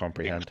can't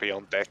comprehend. Things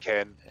beyond their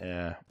ken.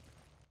 Yeah.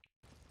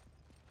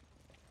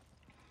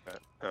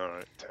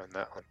 Alright, turn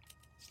that on.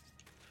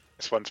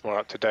 This one's more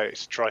up to date.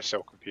 It's a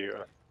tri-cell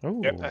computer.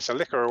 Ooh. Yep, that's a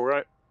liquor,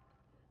 alright.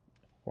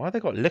 Why have they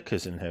got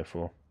liquors in here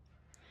for?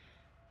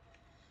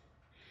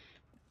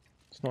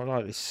 It's not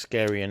like it's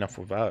scary enough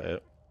without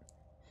it.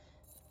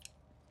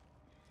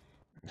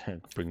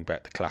 Bring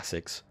back the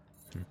classics.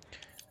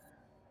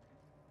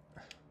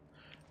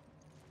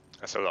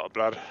 That's a lot of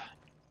blood.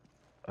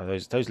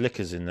 Those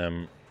lickers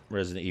in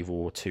Resident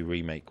Evil 2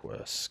 remake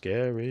were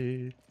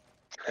scary.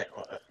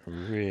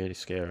 Really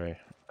scary.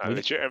 I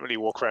legitimately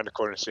walk around the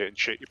corner and see it and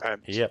shit your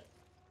pants. Yep.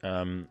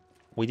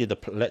 We did the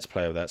let's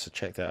play of that, so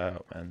check that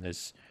out. And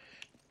there's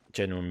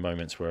genuine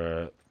moments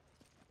where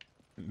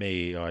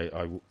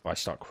I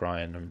start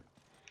crying and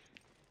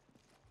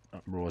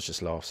Roars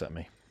just laughs at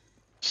me.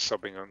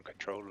 Sobbing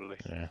uncontrollably.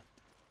 Yeah.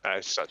 That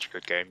is such a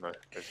good game, though.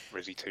 The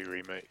Resi 2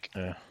 remake.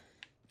 Yeah.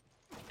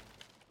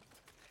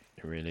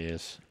 It really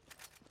is.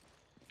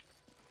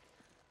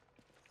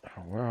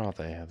 Oh, where are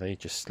they? Are they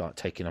just like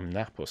taking a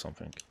nap or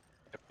something?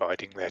 They're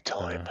biding their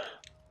time.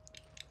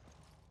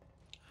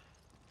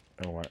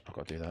 Oh, right, I've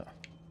got to do that.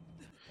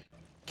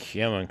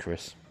 Come on,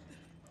 Chris.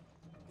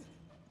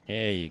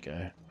 There you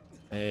go.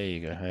 There you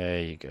go.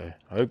 There you go.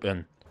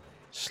 Open.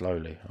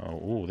 Slowly. Oh,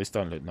 ooh, this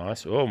doesn't look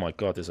nice. Oh my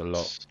god, there's a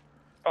lot.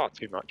 Far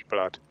too much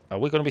blood. Are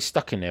we going to be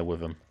stuck in there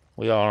with them?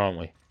 We are, aren't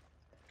we?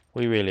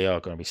 We really are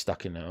going to be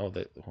stuck in there. Oh,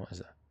 what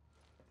is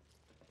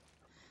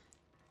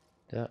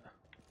that?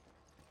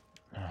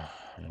 Oh,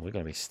 we're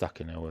going to be stuck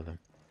in there with them.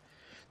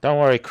 Don't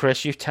worry,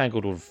 Chris. You've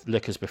tangled with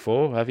lickers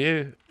before, have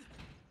you?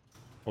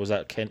 Or was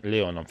that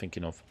Leon I'm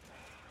thinking of?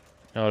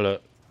 Oh,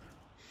 look.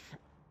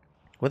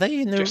 Were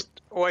they in the...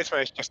 Just always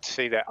manage just to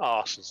see their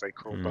arse as they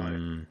crawl by.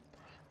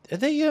 Are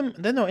they,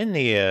 they're not in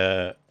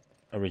the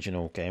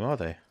original game, are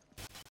they?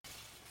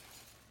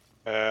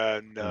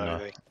 No.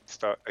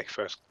 They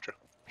first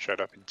showed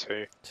up in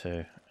 2.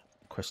 2.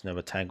 Chris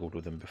never tangled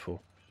with them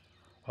before.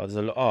 Oh, there's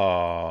a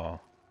lot.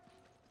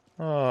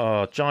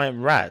 Oh, giant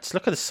rats.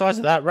 Look at the size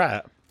of that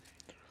rat.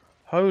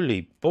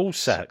 Holy ball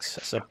sacks.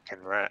 That's a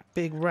rat.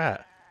 Big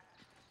rat.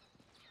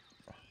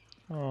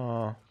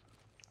 Oh.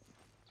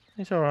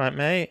 He's alright,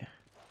 mate.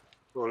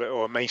 Or a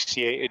little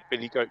emaciated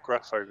Billy Goat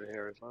Gruff over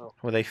here as well.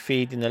 Were they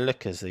feeding the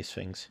lickers, these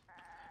things?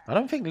 I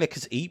don't think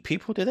lickers eat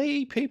people. Do they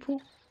eat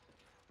people?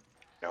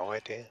 No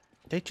idea.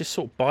 They just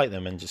sort of bite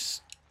them and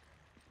just...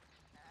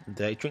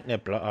 They drink their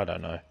blood. I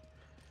don't know.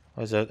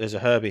 There's a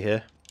Herbie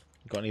here.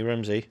 You got any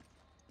Rimsey?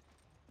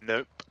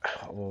 Nope.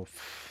 Oh,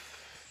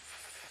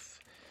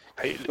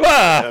 hate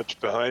herbs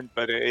behind,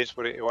 but it is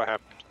what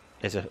happened.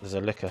 There's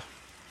a licker.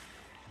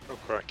 Oh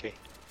crikey!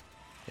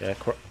 Yeah,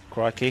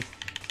 crikey,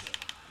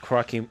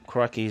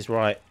 crikey is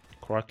right.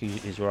 Crikey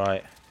is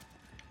right.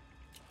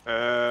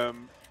 I've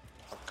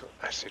got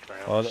acid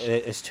rounds. Oh,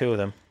 it's 2 of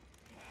them.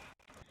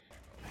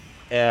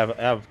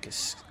 Yeah,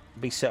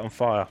 be set on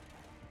fire.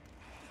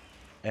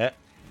 Yeah,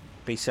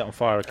 be set on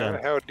fire again.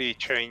 How do you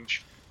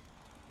change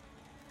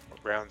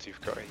what rounds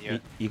you've got in you?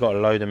 You got to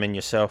load them in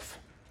yourself.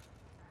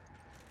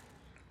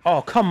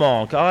 Oh, come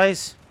on,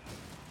 guys.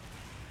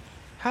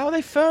 How are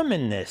they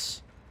firming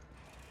this?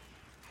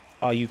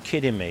 Are you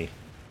kidding me?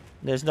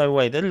 There's no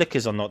way. The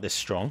lickers are not this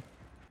strong.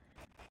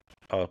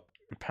 Oh,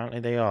 apparently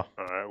they are.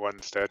 Alright,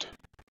 one's dead.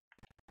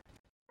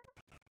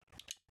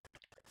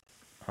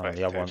 Oh, Both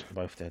the other dead. one,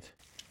 both dead.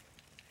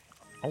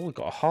 Oh, we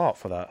got a heart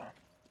for that.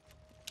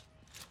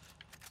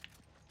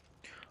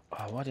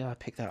 Oh, why did I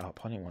pick that up?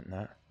 I didn't want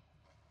that.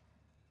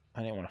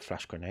 I didn't want a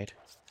flash grenade.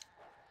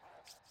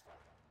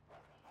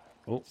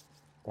 Oh,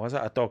 why is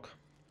that a dog?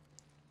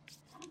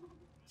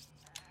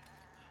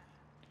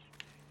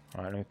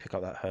 Alright, let me pick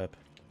up that herb.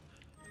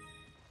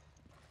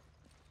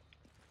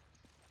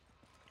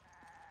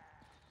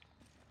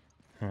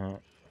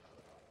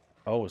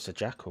 Oh, it's a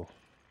jackal.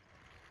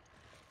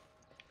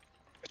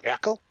 A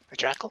jackal? A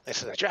jackal?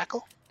 This is a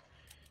jackal?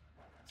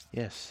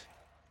 Yes.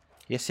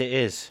 Yes, it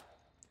is.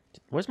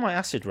 Where's my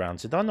acid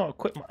rounds? Did I not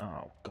equip my...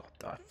 Oh, God,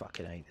 I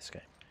fucking hate this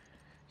game.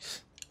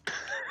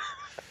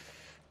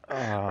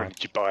 Or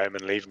did you buy them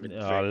and leave them in the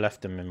I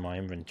left them in my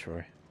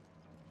inventory.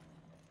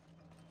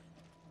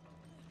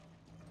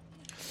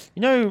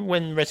 You know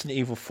when Resident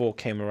Evil 4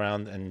 came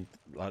around and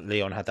like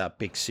Leon had that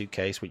big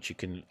suitcase which you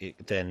can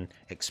then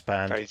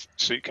expand?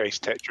 Suitcase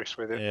Tetris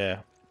with it. Yeah,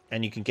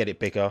 and you can get it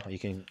bigger. You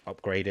can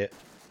upgrade it.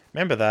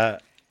 Remember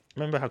that?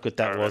 Remember how good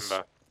that was?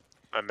 I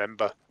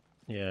remember.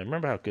 Yeah,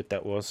 remember how good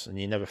that was? And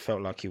you never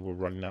felt like you were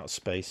running out of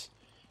space.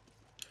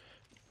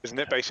 Isn't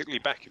it basically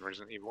back in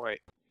Resident Evil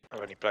 8? I've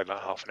only played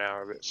like half an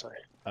hour of it, so...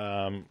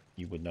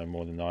 You would know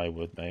more than I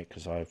would, mate,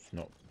 because I've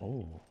not...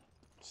 Oh,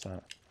 what's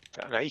that? Is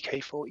that an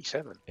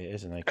AK-47? It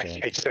is an AK.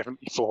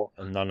 AK-74.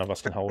 And none of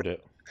us can hold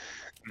it.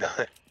 No.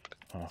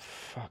 Oh,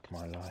 fuck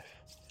my life.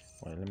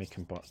 Wait, let me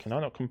combine. Can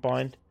I not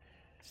combine?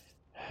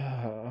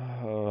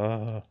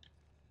 Oh,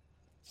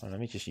 let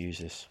me just use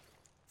this.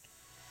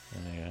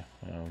 There you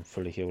go. I'm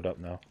fully healed up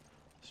now.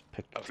 Let's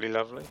pick... Lovely,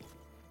 lovely.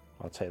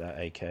 I'll take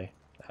that AK.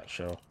 That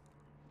shell.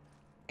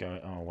 Go.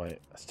 Oh, wait.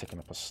 That's taking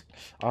up a...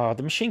 Ah,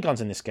 the machine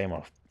guns in this game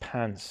are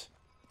pants.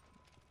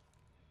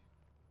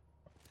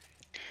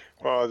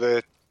 Well,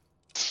 the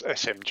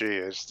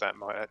SMG is. That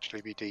might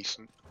actually be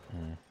decent.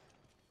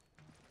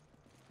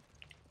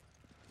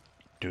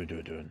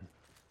 Dun.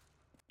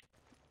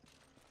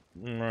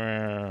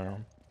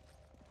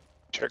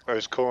 Check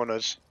those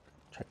corners.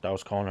 Check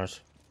those corners.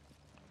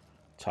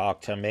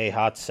 Talk to me,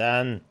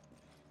 Hudson.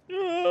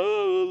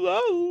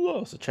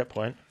 It's a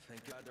checkpoint.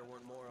 Thank God there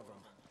weren't more of them.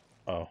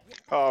 Oh.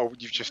 Oh,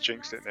 you've just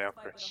jinxed it now,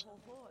 Chris.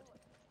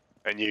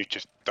 And you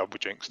just double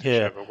jinxed it,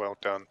 Yeah. Sheva. Well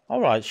done. All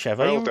right, Sheva.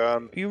 Well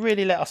done. You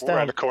really let us Walk around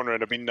down. the corner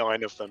and there'll be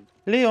 9 of them.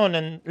 Leon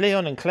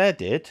and Claire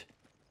did.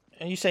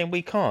 Are you saying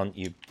we can't?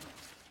 You.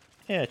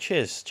 Yeah.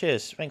 Cheers.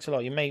 Cheers. Thanks a lot.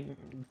 You make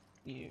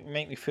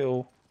me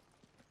feel.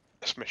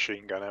 It's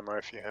machine gun ammo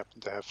if you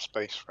happen to have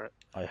space for it.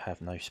 I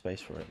have no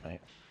space for it, mate.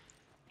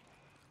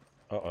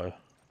 Uh-oh.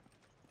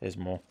 There's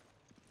more.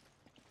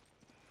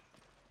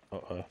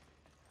 Uh-oh.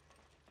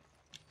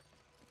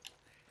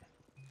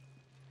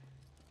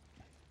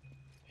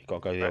 You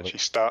gotta go the other. Actually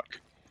stuck.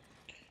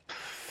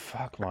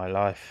 Fuck my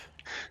life.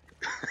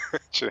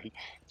 Actually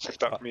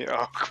stuck me.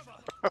 Oh.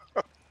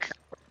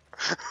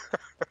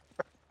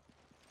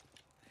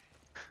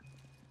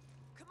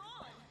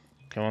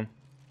 Come on.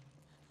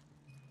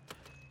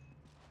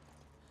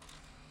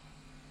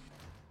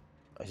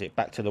 Is it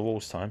back to the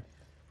walls time?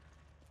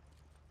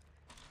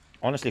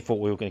 Honestly thought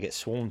we were going to get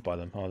swarmed by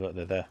them. Oh, look,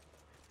 they're there.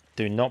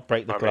 Do not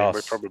break the glass.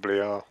 We probably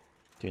are.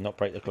 Do not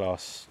break the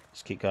glass.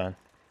 Just keep going.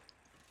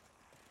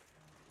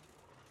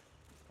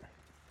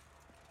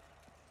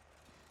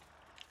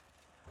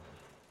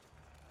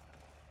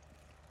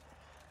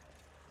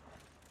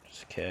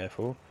 Just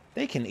careful.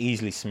 They can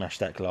easily smash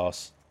that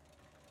glass.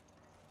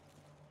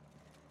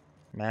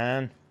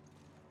 Man.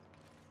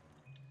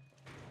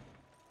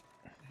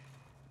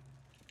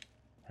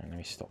 Let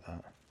me stop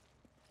that.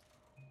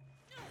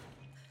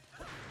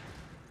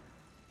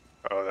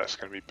 Oh, that's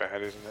going to be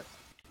bad, isn't it?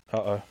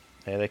 Uh-oh.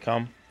 Here they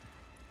come.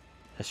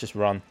 Let's just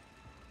run.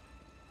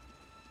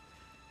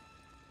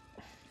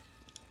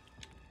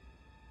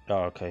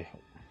 Oh, okay.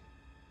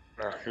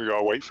 We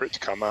gotta wait for it to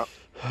come up.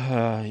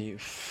 You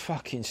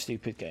fucking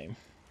stupid game.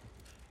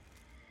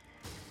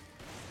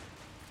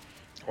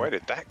 Where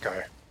did that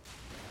go?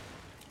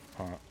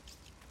 Alright.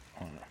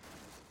 Alright.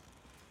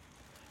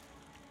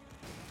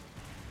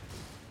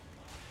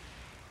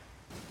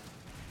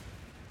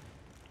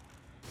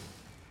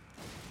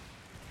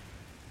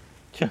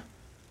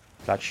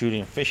 Like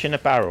shooting fish in a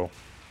barrel.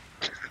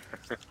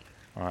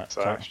 Alright.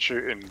 So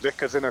shooting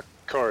Vickers in a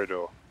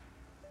corridor.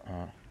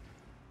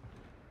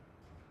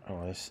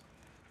 Oh, this.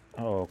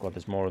 Oh god,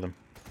 there's more of them.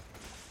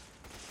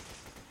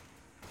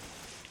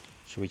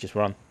 Should we just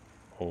run?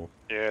 Or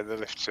Yeah, the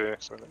lift's here,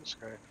 so let's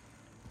go.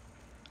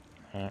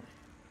 Alright.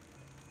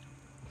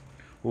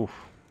 Oof.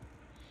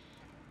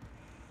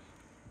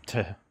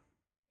 There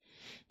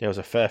was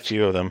a fair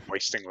few of them.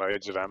 Wasting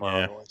loads of ammo.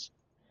 Yeah. Otherwise.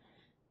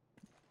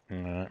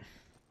 Alright.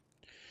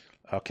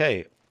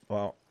 Okay,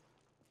 well,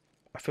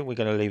 I think we're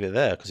going to leave it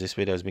there because this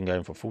video has been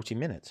going for 40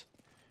 minutes.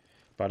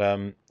 But,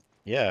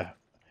 yeah.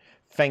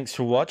 Thanks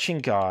for watching,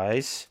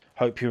 guys.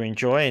 Hope you're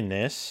enjoying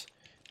this.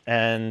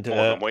 And More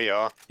than we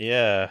are.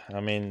 yeah,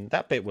 I mean,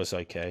 that bit was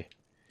okay.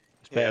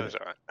 It's better, Yeah, it was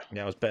alright.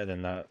 yeah, it was better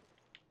than that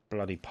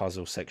bloody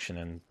puzzle section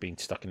and being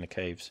stuck in the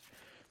caves.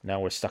 Now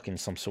we're stuck in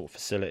some sort of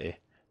facility.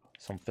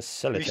 Some At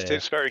facility. least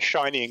it's very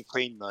shiny and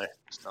clean, though.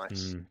 It's nice,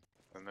 isn't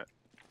it?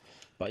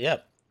 But yeah,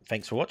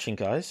 thanks for watching,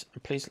 guys.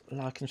 And please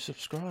like and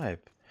subscribe.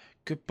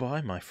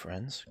 Goodbye, my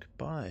friends.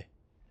 Goodbye.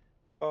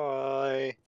 Bye.